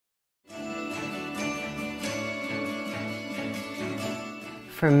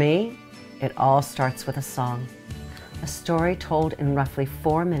For me, it all starts with a song. A story told in roughly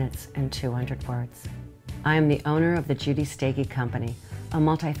 4 minutes and 200 words. I am the owner of the Judy Stakee Company, a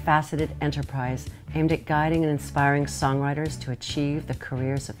multifaceted enterprise aimed at guiding and inspiring songwriters to achieve the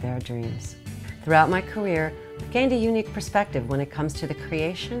careers of their dreams. Throughout my career, I've gained a unique perspective when it comes to the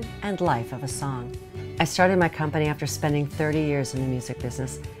creation and life of a song. I started my company after spending 30 years in the music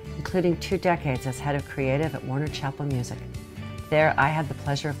business, including 2 decades as head of creative at Warner Chappell Music. There, I had the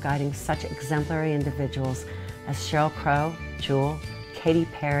pleasure of guiding such exemplary individuals as Sheryl Crow, Jewel, Katy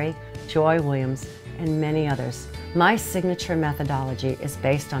Perry, Joy Williams, and many others. My signature methodology is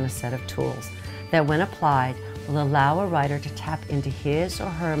based on a set of tools that, when applied, will allow a writer to tap into his or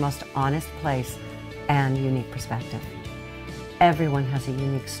her most honest place and unique perspective. Everyone has a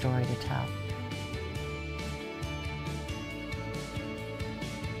unique story to tell.